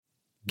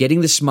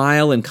Getting the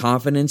smile and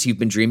confidence you've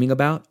been dreaming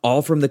about,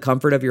 all from the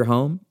comfort of your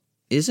home,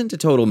 isn't a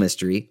total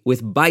mystery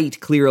with Byte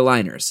clear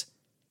aligners.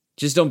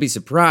 Just don't be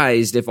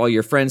surprised if all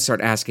your friends start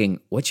asking,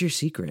 "What's your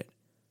secret?"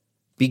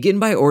 Begin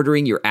by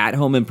ordering your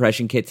at-home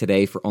impression kit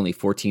today for only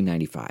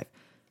 $14.95.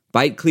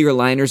 Byte clear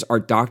aligners are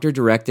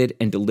doctor-directed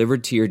and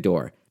delivered to your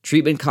door.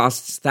 Treatment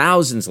costs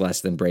thousands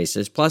less than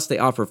braces, plus they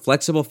offer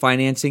flexible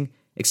financing,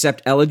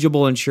 accept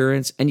eligible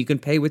insurance, and you can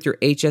pay with your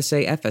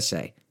HSA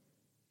FSA.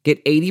 Get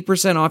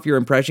 80% off your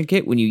impression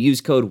kit when you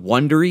use code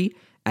WONDERY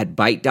at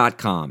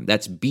Byte.com.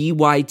 That's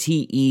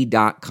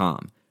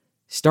BYTE.com.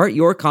 Start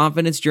your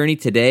confidence journey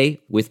today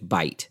with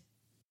Byte.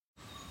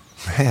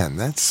 Man,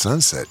 that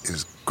sunset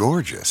is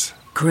gorgeous.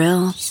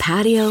 Grill,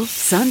 patio,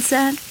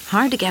 sunset.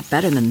 Hard to get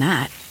better than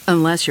that.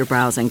 Unless you're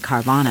browsing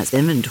Carvana's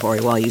inventory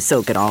while you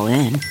soak it all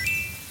in.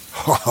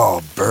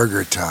 Oh,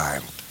 burger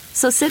time.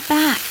 So sit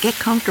back, get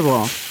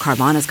comfortable.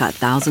 Carvana's got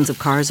thousands of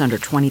cars under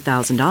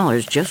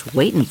 $20,000 just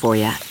waiting for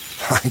you.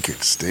 I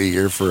could stay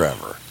here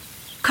forever.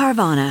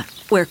 Carvana,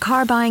 where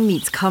car buying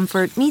meets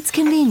comfort meets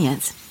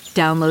convenience.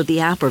 Download the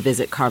app or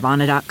visit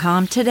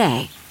Carvana.com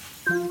today.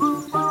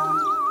 That's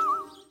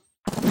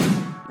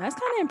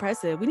kind of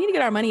impressive. We need to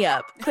get our money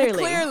up,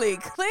 clearly.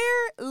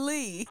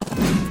 Clearly.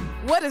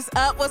 What is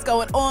up? What's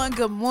going on?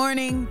 Good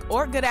morning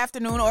or good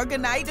afternoon or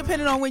good night,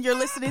 depending on when you're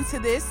listening to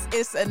this.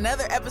 It's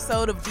another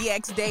episode of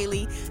DX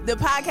Daily, the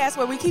podcast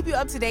where we keep you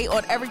up to date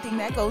on everything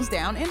that goes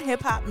down in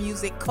hip-hop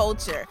music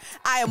culture.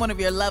 I am one of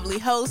your lovely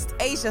hosts,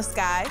 Asia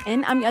Sky.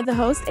 And I'm your other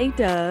host,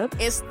 A-Dub.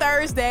 It's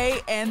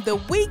Thursday, and The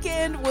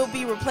Weeknd will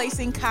be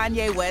replacing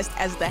Kanye West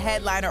as the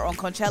headliner on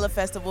Coachella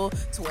Festival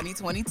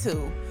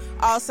 2022.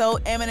 Also,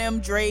 Eminem,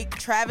 Drake,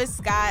 Travis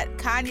Scott,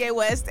 Kanye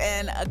West,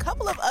 and a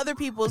couple of other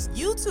people's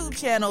YouTube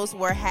channels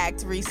were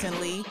hacked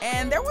recently,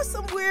 and there was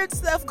some weird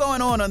stuff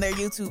going on their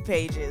YouTube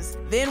pages.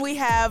 Then we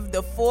have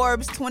the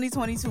Forbes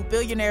 2022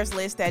 billionaires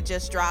list that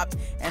just dropped,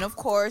 and of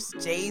course,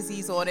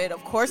 Jay-Z's on it,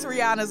 of course,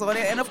 Rihanna's on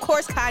it, and of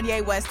course,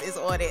 Kanye West is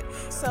on it.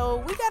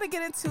 So we got to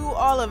get into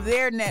all of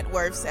their net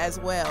worths as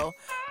well.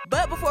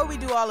 But before we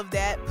do all of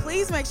that,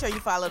 please make sure you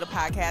follow the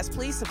podcast.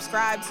 Please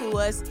subscribe to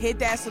us. Hit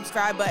that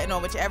subscribe button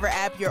on whichever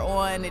app you're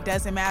on. It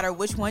doesn't matter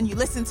which one you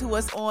listen to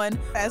us on.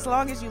 As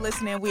long as you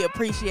listen in, we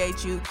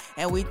appreciate you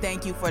and we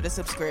thank you for the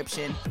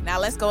subscription. Now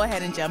let's go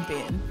ahead and jump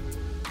in.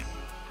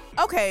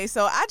 Okay,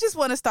 so I just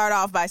want to start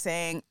off by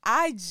saying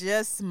I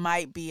just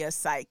might be a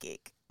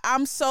psychic.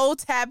 I'm so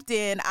tapped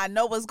in. I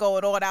know what's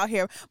going on out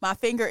here. My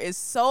finger is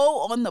so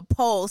on the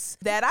pulse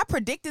that I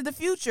predicted the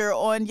future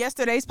on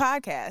yesterday's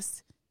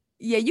podcast.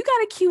 Yeah, you got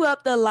to cue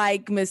up the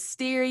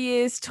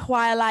mysterious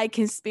Twilight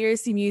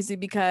conspiracy music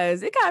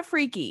because it got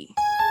freaky.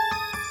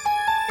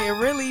 It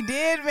really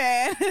did,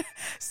 man.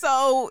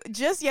 So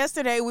just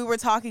yesterday, we were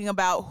talking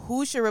about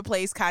who should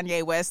replace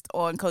Kanye West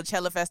on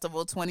Coachella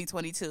Festival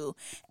 2022.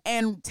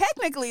 And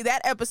technically, that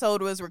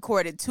episode was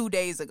recorded 2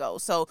 days ago.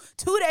 So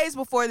 2 days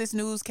before this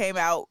news came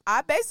out,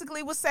 I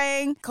basically was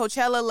saying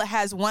Coachella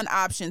has one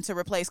option to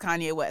replace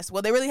Kanye West.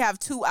 Well, they really have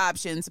two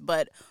options,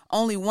 but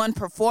only one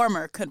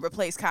performer could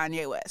replace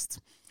Kanye West.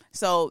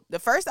 So the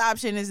first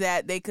option is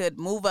that they could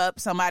move up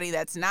somebody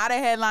that's not a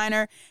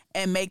headliner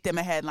and make them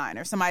a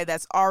headliner, somebody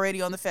that's already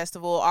on the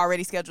festival,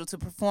 already scheduled to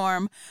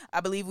perform.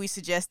 I believe we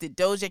suggested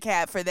Doja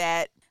Cat for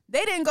that.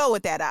 They didn't go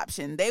with that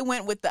option. They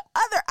went with the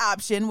other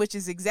option, which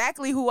is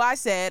exactly who I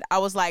said. I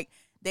was like,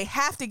 they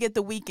have to get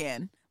The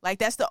Weeknd. Like,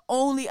 that's the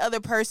only other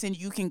person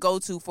you can go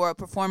to for a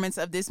performance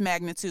of this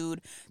magnitude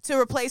to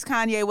replace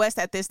Kanye West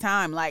at this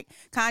time. Like,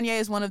 Kanye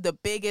is one of the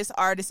biggest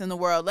artists in the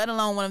world, let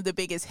alone one of the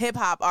biggest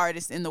hip-hop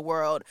artists in the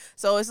world.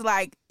 So it's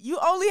like you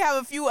only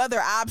have a few other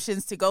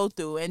options to go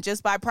through. And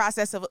just by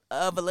process of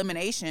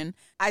elimination,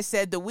 I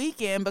said The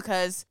Weeknd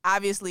because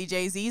obviously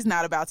Jay-Z's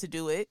not about to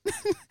do it.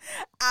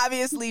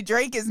 Obviously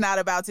Drake is not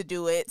about to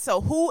do it.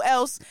 So who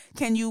else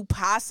can you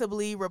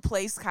possibly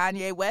replace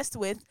Kanye West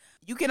with?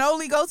 You can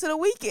only go to The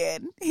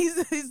Weeknd. He's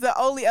the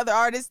only other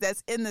artist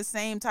that's in the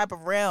same type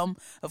of realm.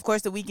 Of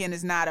course, The Weeknd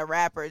is not a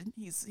rapper.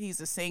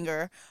 He's a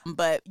singer.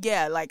 But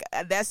yeah, like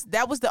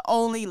that was the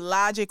only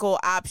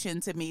logical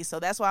option to me. So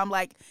that's why I'm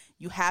like,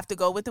 you have to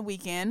go with The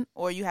Weeknd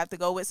or you have to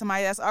go with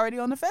somebody that's already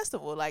on the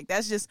festival. Like,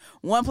 that's just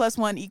 1 +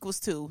 1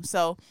 = 2.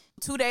 So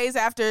 2 days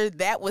after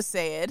that was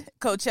said,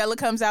 Coachella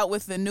comes out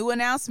with the new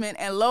announcement.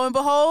 And lo and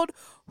behold,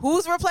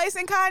 who's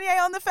replacing Kanye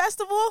on the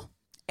festival?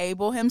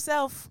 Abel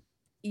himself.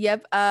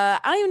 Yep. I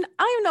don't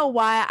even know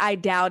why I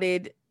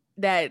doubted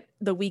that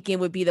The Weeknd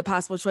would be the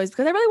possible choice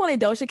because I really wanted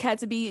Doja Cat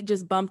to be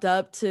just bumped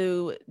up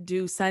to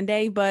do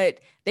Sunday, but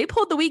they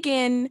pulled The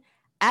Weeknd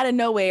out of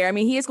nowhere. I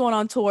mean, he is going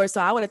on tour, so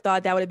I would have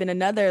thought that would have been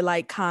another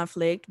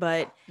conflict,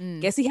 but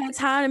guess he had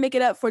time to make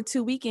it up for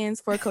 2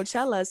 weekends for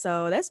Coachella,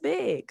 so that's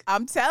big.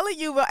 I'm telling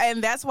you,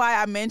 and that's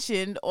why I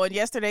mentioned on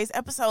yesterday's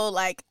episode,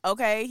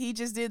 okay, he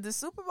just did the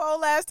Super Bowl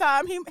last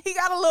time. He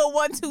got a little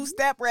 1-2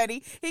 step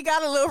ready. He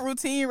got a little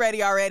routine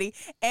ready already,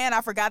 and I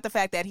forgot the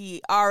fact that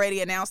he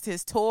already announced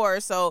his tour,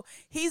 so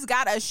he's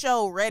got a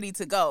show ready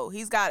to go.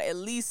 He's got at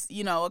least,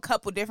 a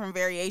couple different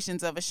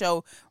variations of a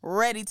show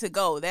ready to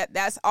go.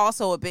 That's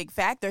also a big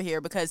factor factor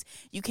here, because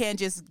you can't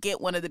just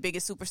get one of the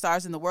biggest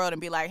superstars in the world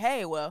and be like,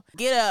 hey, well,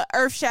 get a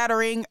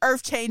earth-shattering,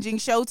 earth-changing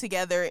show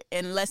together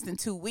in less than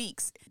 2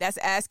 weeks. That's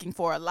asking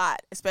for a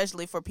lot,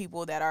 especially for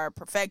people that are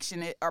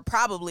perfectionist or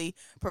probably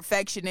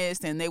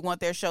perfectionist, and they want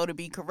their show to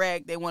be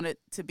correct. They want it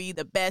to be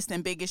the best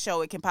and biggest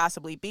show it can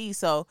possibly be.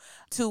 So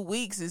 2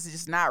 weeks is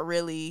just not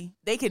really,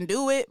 they can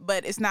do it,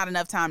 but it's not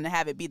enough time to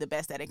have it be the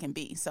best that it can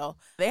be. So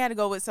they had to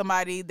go with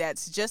somebody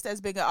that's just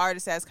as big an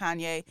artist as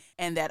Kanye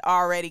and that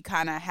already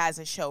kind of has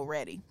a show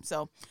ready.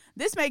 So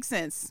this makes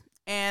sense.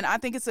 And I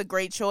think it's a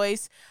great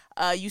choice.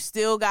 You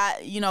still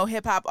got,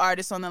 hip hop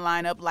artists on the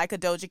lineup like a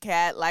Doja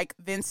Cat, like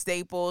Vince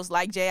Staples,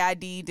 like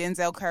JID,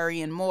 Denzel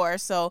Curry, and more.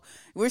 So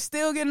we're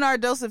still getting our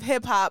dose of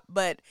hip hop,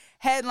 but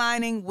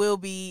headlining will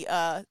be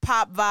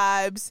pop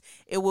vibes.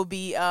 It will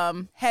be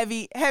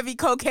heavy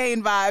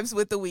cocaine vibes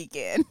with The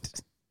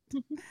Weeknd.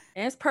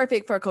 And it's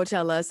perfect for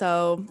Coachella.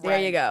 So there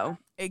you go.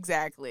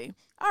 Exactly.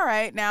 All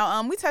right.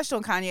 Now, we touched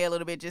on Kanye a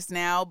little bit just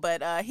now,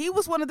 but he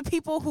was one of the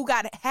people who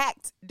got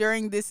hacked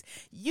during this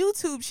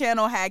YouTube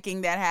channel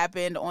hacking that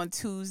happened on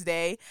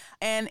Tuesday.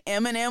 And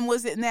Eminem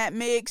was in that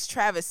mix.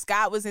 Travis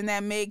Scott was in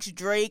that mix.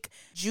 Drake,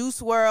 Juice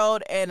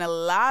WRLD, and a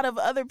lot of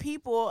other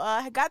people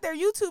got their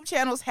YouTube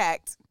channels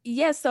hacked.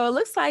 Yes, so it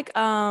looks like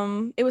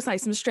it was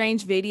like some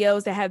strange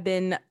videos that have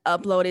been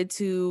uploaded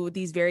to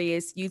these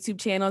various YouTube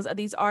channels of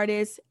these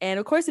artists. And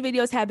of course, the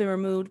videos have been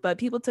removed, but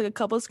people took a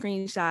couple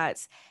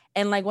screenshots.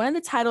 And like one of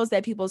the titles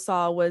that people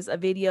saw was a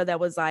video that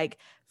was like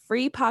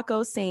Free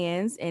Paco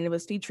Sands, and it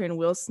was featuring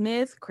Will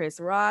Smith, Chris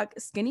Rock,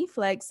 Skinny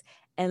Flex,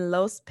 and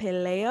Los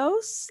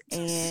Peleos.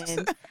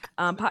 And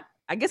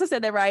I guess I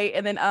said that right.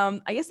 And then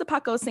I guess the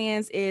Paco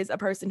Sands is a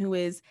person who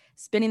is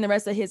spending the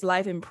rest of his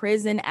life in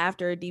prison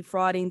after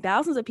defrauding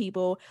thousands of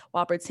people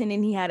while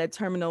pretending he had a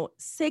terminal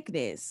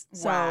sickness.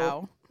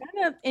 Wow. So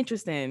kind of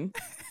interesting.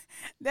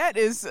 That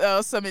is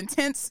some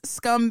intense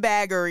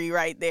scumbaggery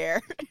right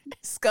there.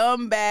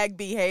 Scumbag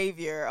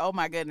behavior. Oh,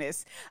 my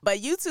goodness.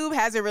 But YouTube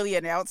hasn't really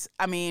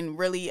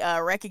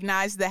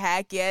recognized the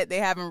hack yet. They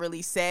haven't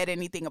really said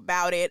anything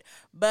about it.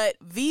 But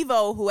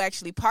Vivo, who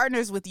actually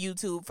partners with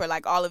YouTube for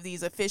like all of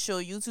these official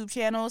YouTube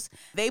channels,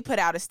 they put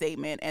out a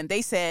statement and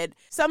they said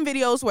some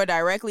videos were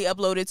directly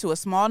uploaded to a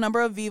small number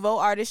of Vivo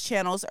artist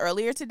channels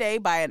earlier today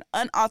by an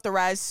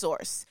unauthorized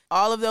source.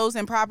 All of those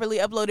improperly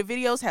uploaded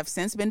videos have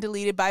since been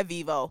deleted by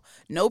Vivo.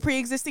 No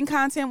pre-existing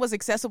content was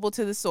accessible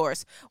to the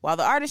source. While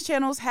the artist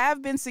channels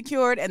have been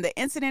secured and the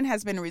incident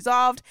has been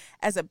resolved,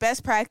 as a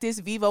best practice,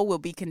 Vivo will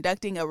be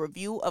conducting a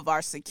review of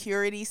our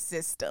security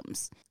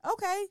systems.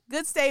 Okay,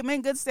 good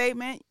statement, good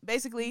statement.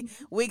 Basically,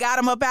 we got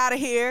them up out of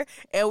here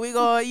and we're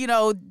going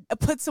to,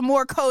 put some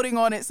more coating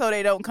on it so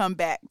they don't come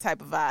back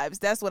type of vibes.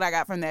 That's what I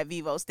got from that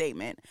Vivo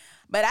statement.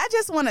 But I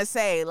just want to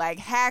say, like,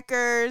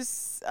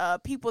 hackers,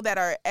 people that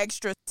are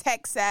extra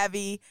tech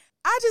savvy,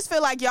 I just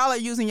feel like y'all are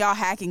using y'all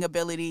hacking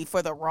ability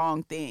for the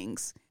wrong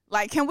things.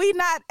 Like, can we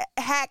not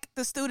hack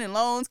the student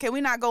loans? Can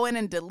we not go in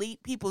and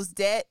delete people's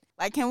debt?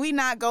 Like, can we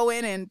not go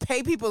in and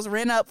pay people's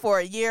rent up for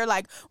a year?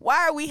 Like,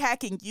 why are we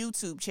hacking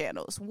YouTube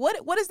channels?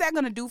 What is that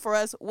going to do for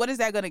us? What is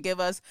that going to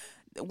give us?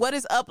 What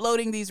is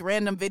uploading these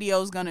random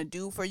videos going to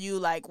do for you?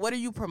 Like, what are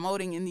you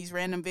promoting in these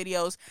random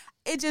videos?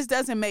 It just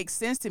doesn't make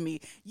sense to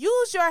me.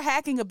 Use your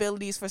hacking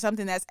abilities for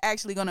something that's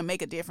actually going to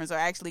make a difference or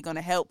actually going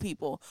to help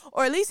people,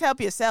 or at least help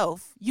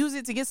yourself. Use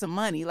it to get some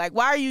money. Like,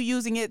 why are you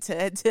using it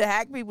to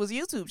hack people's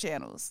YouTube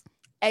channels?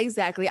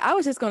 Exactly. I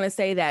was just going to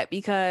say that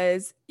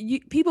because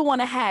people want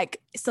to hack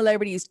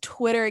celebrities'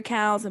 Twitter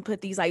accounts and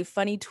put these like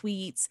funny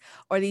tweets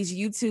or these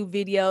YouTube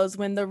videos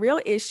when the real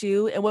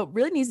issue and what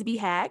really needs to be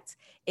hacked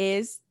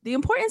is the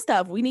important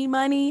stuff. We need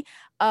money,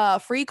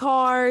 free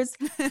cars,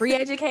 free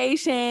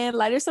education.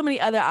 Like there's so many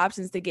other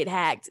options to get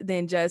hacked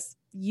than just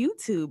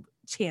YouTube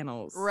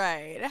channels.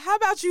 Right. How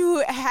about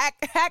you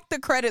hack the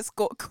credit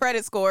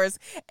scores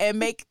and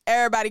make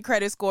everybody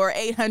credit score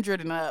 800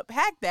 and up?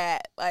 Hack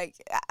that. Like,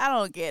 I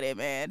don't get it,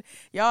 man.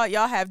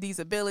 Y'all have these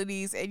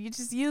abilities and you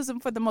just use them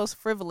for the most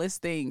frivolous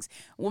things.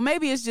 Well,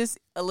 maybe it's just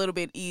a little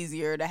bit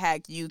easier to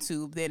hack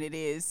YouTube than it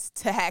is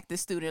to hack the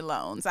student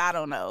loans. I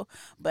don't know.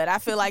 But I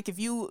feel like if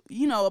you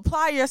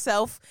apply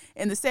yourself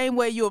in the same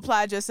way you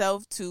applied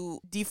yourself to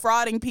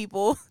defrauding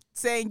people,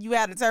 saying you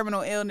had a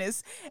terminal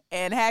illness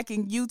and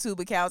hacking YouTube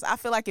accounts, I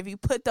feel like if you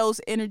put those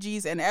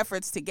energies and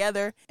efforts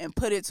together and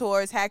put it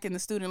towards hacking the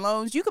student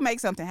loans, you can make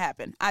something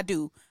happen. I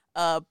do.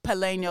 Los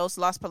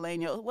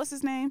Peleños. What's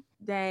his name?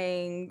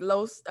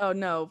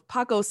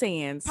 Paco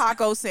Sands.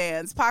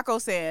 Paco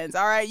Sands.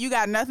 All right, you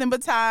got nothing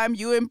but time.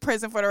 You in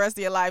prison for the rest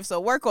of your life, so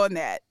work on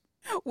that.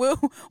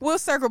 We'll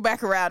circle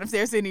back around if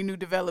there's any new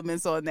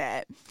developments on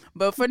that.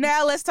 But for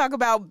now, let's talk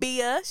about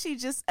Bia. She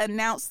just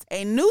announced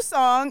a new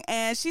song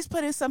and she's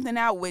putting something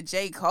out with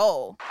J.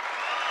 Cole.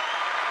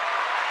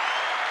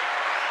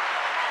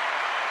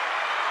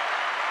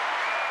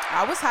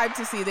 I was hyped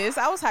to see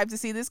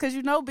this.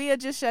 Because, Bia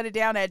just shut it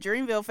down at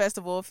Dreamville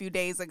Festival a few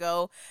days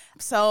ago.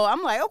 So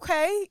I'm like,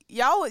 okay,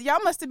 y'all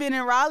must have been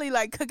in Raleigh,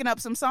 like cooking up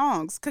some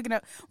songs,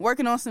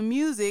 working on some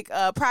music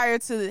prior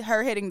to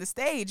her hitting the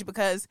stage.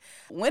 Because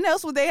when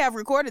else would they have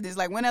recorded this?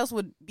 Like, when else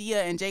would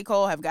Bia and J.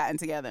 Cole have gotten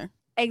together?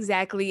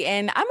 Exactly.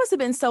 And I must have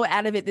been so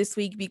out of it this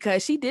week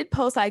because she did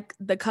post like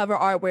the cover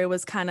art where it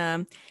was kind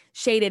of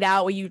shaded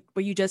out where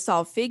you just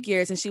saw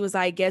figures. And she was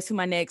like, guess who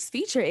my next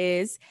feature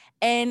is?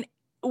 And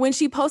when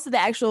she posted the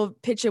actual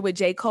picture with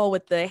J. Cole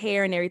with the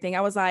hair and everything,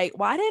 I was like,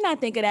 why didn't I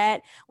think of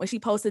that when she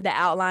posted the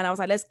outline? I was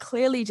like, that's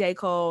clearly J.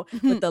 Cole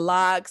with the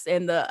locks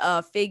and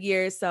the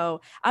figures.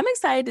 So I'm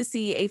excited to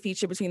see a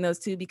feature between those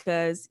two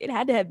because it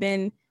had to have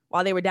been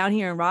while they were down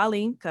here in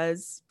Raleigh,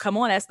 because come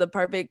on, that's the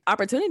perfect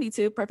opportunity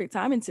to, perfect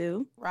timing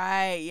to.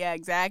 Right, yeah,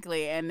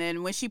 exactly. And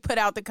then when she put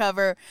out the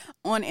cover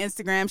on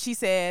Instagram, she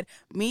said,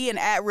 me and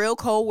at Real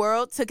Cole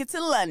World took it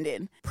to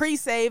London,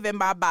 pre-save in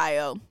my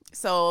bio.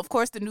 So, of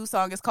course, the new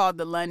song is called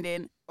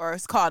London,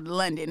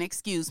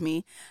 excuse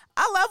me.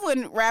 I love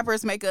when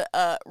rappers make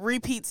a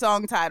repeat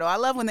song title. I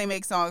love when they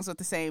make songs with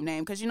the same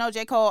name because,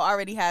 J. Cole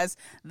already has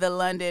The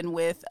London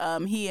with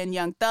he and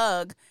Young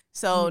Thug.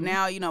 So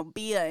now,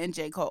 Bia and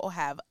J. Cole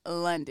have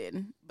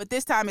London. But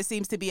this time it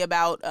seems to be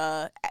about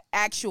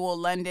actual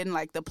London,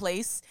 like the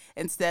place,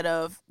 instead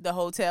of the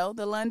hotel,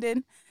 the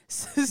London.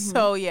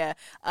 So, yeah,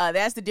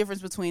 that's the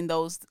difference between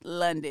those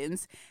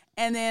Londons.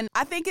 And then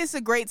I think it's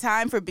a great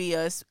time for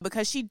Bia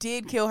because she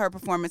did kill her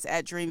performance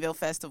at Dreamville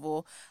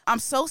Festival. I'm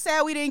so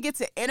sad we didn't get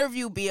to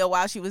interview Bia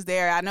while she was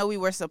there. I know we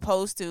were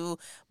supposed to,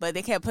 but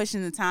they kept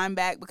pushing the time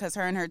back because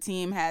her and her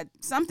team had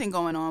something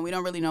going on. We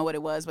don't really know what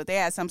it was, but they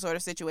had some sort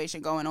of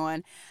situation going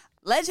on.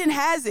 Legend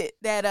has it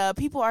that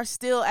people are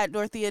still at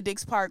Dorothea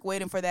Dix Park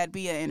waiting for that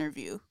Bia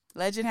interview.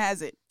 Legend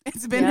has it.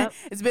 It's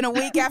been a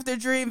week after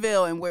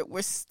Dreamville, and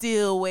we're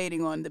still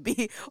waiting on the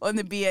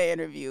Bia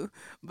interview.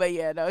 But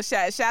yeah, no,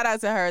 shout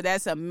out to her.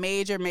 That's a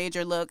major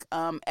look.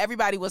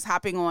 Everybody was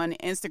hopping on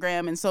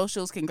Instagram and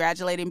socials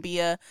congratulating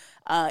Bia.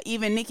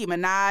 Even Nicki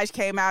Minaj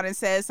came out and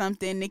said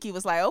something. Nicki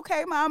was like,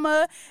 "Okay,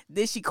 mama."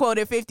 Then she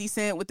quoted 50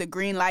 Cent with the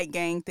Green Light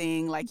Gang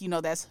thing, like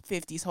that's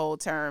 50's whole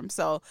term.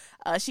 So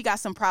she got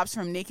some props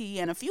from Nicki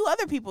and a few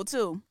other people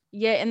too.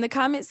 Yeah, in the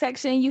comment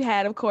section, you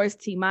had, of course,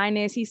 T-.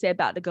 He said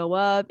about to go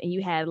up. And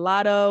you had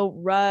Lotto,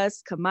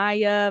 Russ,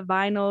 Kamaya,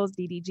 Vinyls,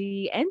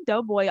 DDG, and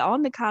Doughboy all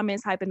in the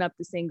comments hyping up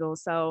the single.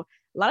 So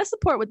a lot of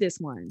support with this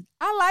one.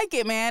 I like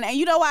it, man. And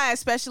you know why I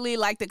especially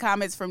like the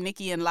comments from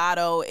Nicki and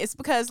Lotto? It's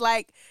because,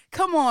 like,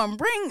 come on,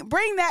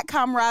 bring that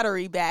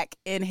camaraderie back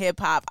in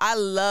hip-hop. I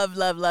love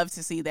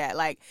to see that.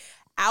 Like,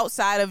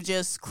 outside of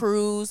just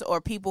crews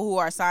or people who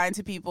are signed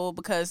to people,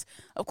 because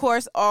of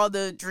course all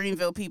the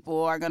Dreamville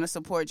people are going to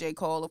support J.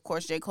 Cole. Of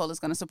course J. Cole is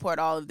going to support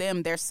all of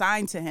them. They're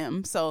signed to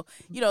him. So,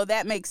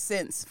 that makes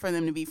sense for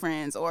them to be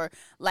friends. Or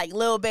like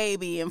Lil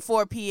Baby and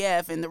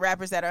 4PF and the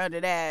rappers that are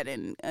under that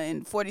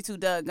and 42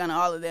 Doug Gunna,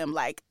 all of them,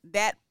 like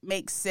that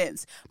makes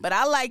sense. But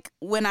I like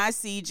when I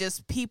see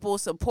just people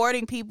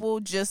supporting people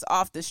just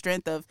off the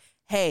strength of,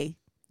 hey,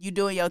 you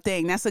doing your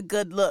thing. That's a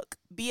good look.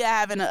 Bia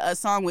having a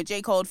song with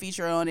J. Cole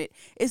feature on it,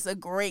 it's a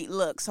great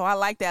look. So I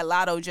like that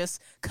Lotto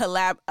just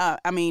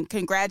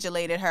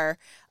congratulated her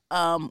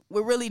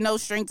with really no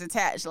strings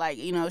attached. Like,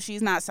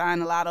 she's not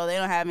signed to Lotto. They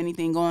don't have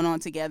anything going on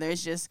together.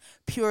 It's just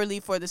purely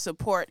for the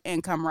support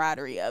and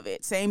camaraderie of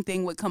it. Same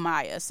thing with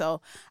Kamaya.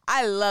 So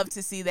I love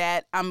to see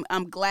that.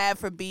 I'm glad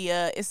for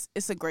Bia.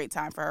 It's a great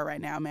time for her right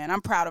now, man.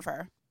 I'm proud of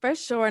her. For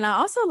sure. And I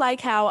also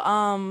like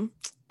how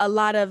a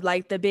lot of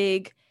like the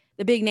big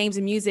names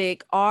in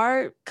music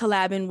are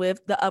collabing with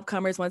the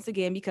upcomers once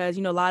again, because,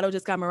 Lotto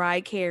just got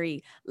Mariah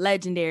Carey,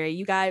 legendary.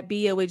 You got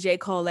Bia with J.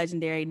 Cole,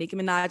 legendary. Nicki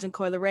Minaj and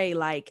Coi Leray.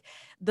 Like,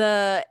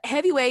 the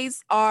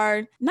heavyweights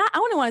are not, I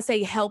wouldn't want to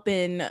say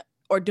helping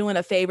or doing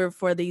a favor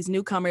for these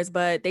newcomers,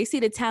 but they see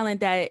the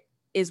talent that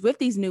is with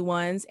these new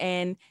ones.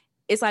 And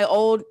it's like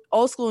old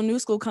school, new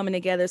school coming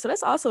together. So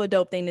that's also a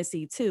dope thing to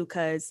see too,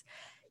 because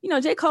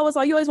J. Cole was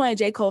like, you always want a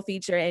J. Cole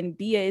feature, and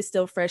Bia is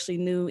still freshly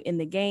new in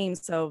the game.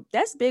 So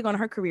that's big on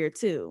her career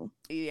too.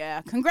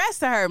 Yeah. Congrats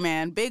to her,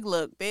 man. Big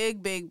look.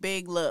 Big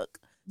look.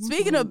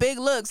 Speaking of big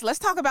looks, let's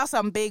talk about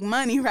some big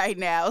money right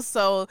now.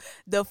 So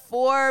the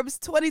Forbes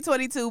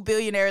 2022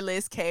 billionaire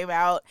list came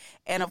out,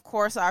 and of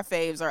course our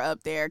faves are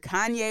up there.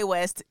 Kanye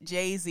West,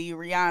 Jay-Z,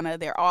 Rihanna,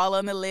 they're all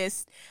on the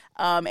list.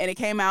 And it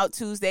came out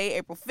Tuesday,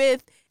 April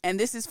 5th. And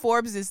this is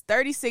Forbes'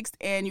 36th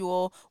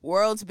annual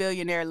World's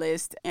Billionaire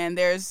List. And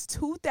there's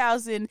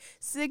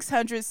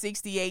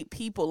 2,668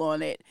 people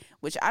on it,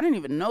 which I didn't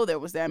even know there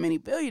was that many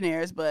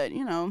billionaires. But,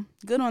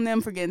 good on them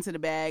for getting to the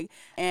bag.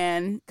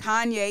 And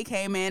Kanye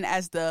came in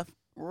as the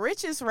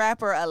richest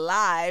rapper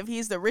alive.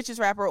 He's the richest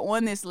rapper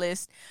on this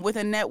list with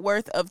a net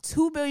worth of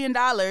 $2 billion,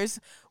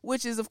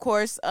 which is, of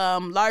course,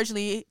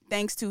 largely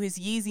thanks to his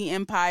Yeezy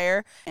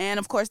empire. And,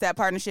 of course, that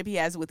partnership he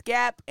has with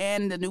Gap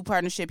and the new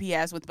partnership he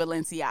has with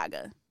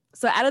Balenciaga.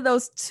 So out of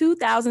those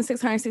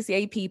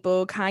 2,668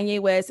 people,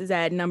 Kanye West is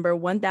at number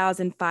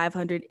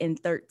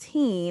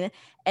 1,513.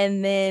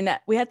 And then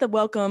we had to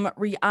welcome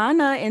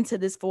Rihanna into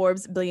this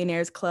Forbes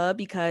Billionaires Club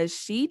because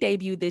she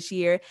debuted this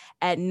year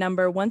at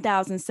number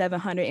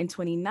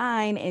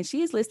 1,729, and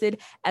she is listed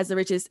as the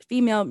richest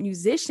female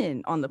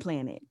musician on the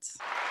planet.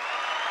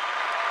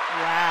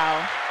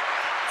 Wow.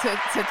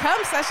 To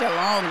come such a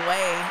long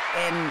way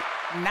and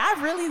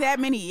not really that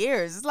many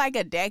years. It's like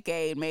a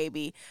decade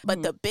maybe.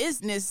 But the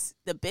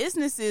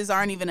businesses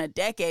aren't even a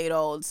decade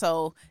old.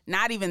 So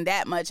not even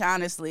that much,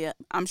 honestly.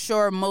 I'm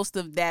sure most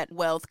of that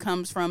wealth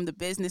comes from the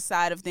business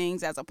side of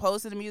things as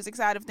opposed to the music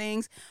side of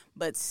things.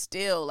 But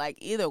still, like,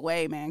 either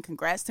way, man,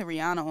 congrats to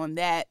Rihanna on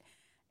that.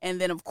 And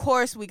then, of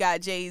course, we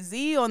got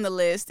Jay-Z on the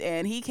list,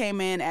 and he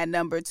came in at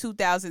number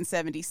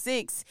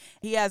 2,076.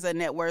 He has a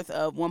net worth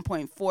of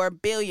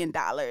 $1.4 billion.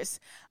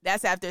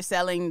 That's after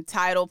selling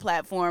Tidal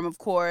platform, of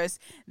course.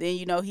 Then,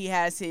 you know, he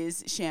has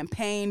his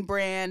champagne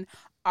brand,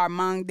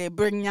 Armand de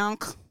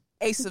Brignac,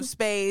 Ace of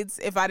Spades.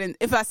 If I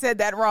said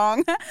that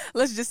wrong,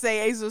 let's just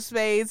say Ace of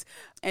Spades.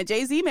 And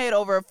Jay-Z made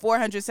over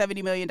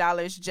 $470 million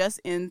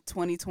just in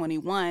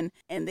 2021.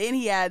 And then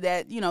he had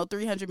that, you know,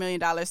 $300 million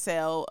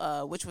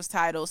sale, which was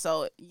Tidal.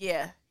 So,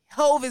 yeah,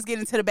 Hove is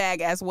getting to the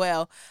bag as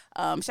well.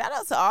 Shout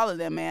out to all of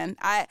them, man.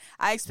 I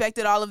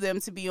expected all of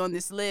them to be on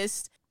this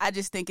list. I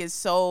just think it's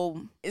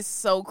so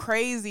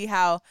crazy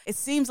how it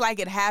seems like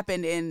it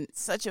happened in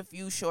such a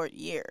few short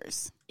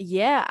years.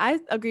 Yeah, I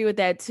agree with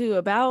that too.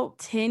 About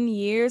 10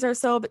 years or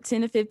so, but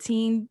 10 to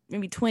 15,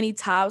 maybe 20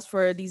 tops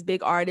for these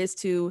big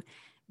artists to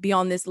be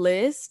on this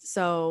list.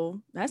 So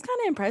that's kind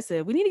of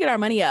impressive. We need to get our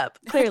money up,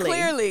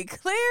 clearly.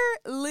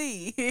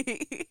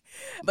 Clearly.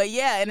 But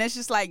yeah, and it's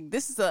just like,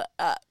 this is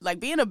like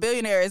being a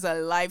billionaire is a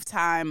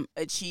lifetime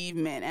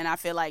achievement. And I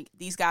feel like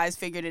these guys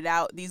figured it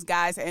out. These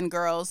guys and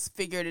girls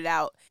figured it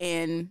out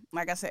in,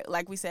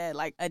 like we said,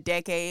 like a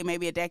decade,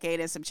 maybe a decade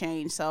and some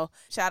change. So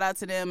shout out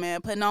to them,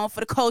 man, putting on for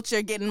the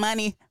culture, getting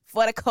money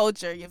for the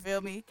culture. You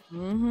feel me?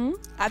 Mm-hmm.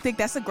 I think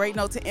that's a great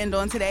note to end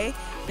on today.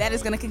 That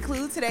is going to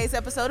conclude today's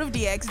episode of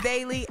DX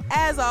Daily.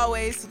 As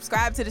always,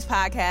 subscribe to this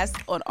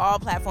podcast on all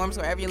platforms,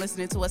 wherever you're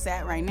listening to us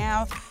at right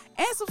now.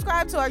 And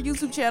subscribe to our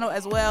YouTube channel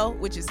as well,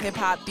 which is Hip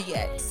Hop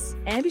DX.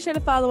 And be sure to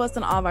follow us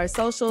on all of our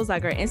socials,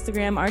 like our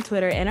Instagram, our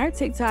Twitter, and our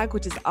TikTok,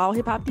 which is all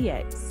Hip Hop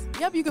DX.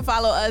 Yep, you can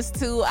follow us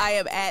too. I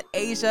am at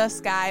Asia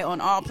Sky on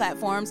all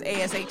platforms.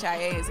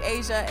 ASHIA is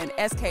Asia and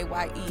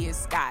SKYE is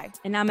Sky.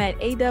 And I'm at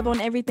ADub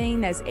on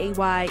everything. That's AYEEEDUBB.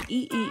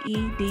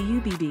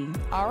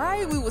 All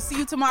right, we will see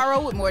you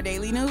tomorrow with more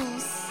daily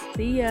news.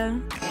 See ya.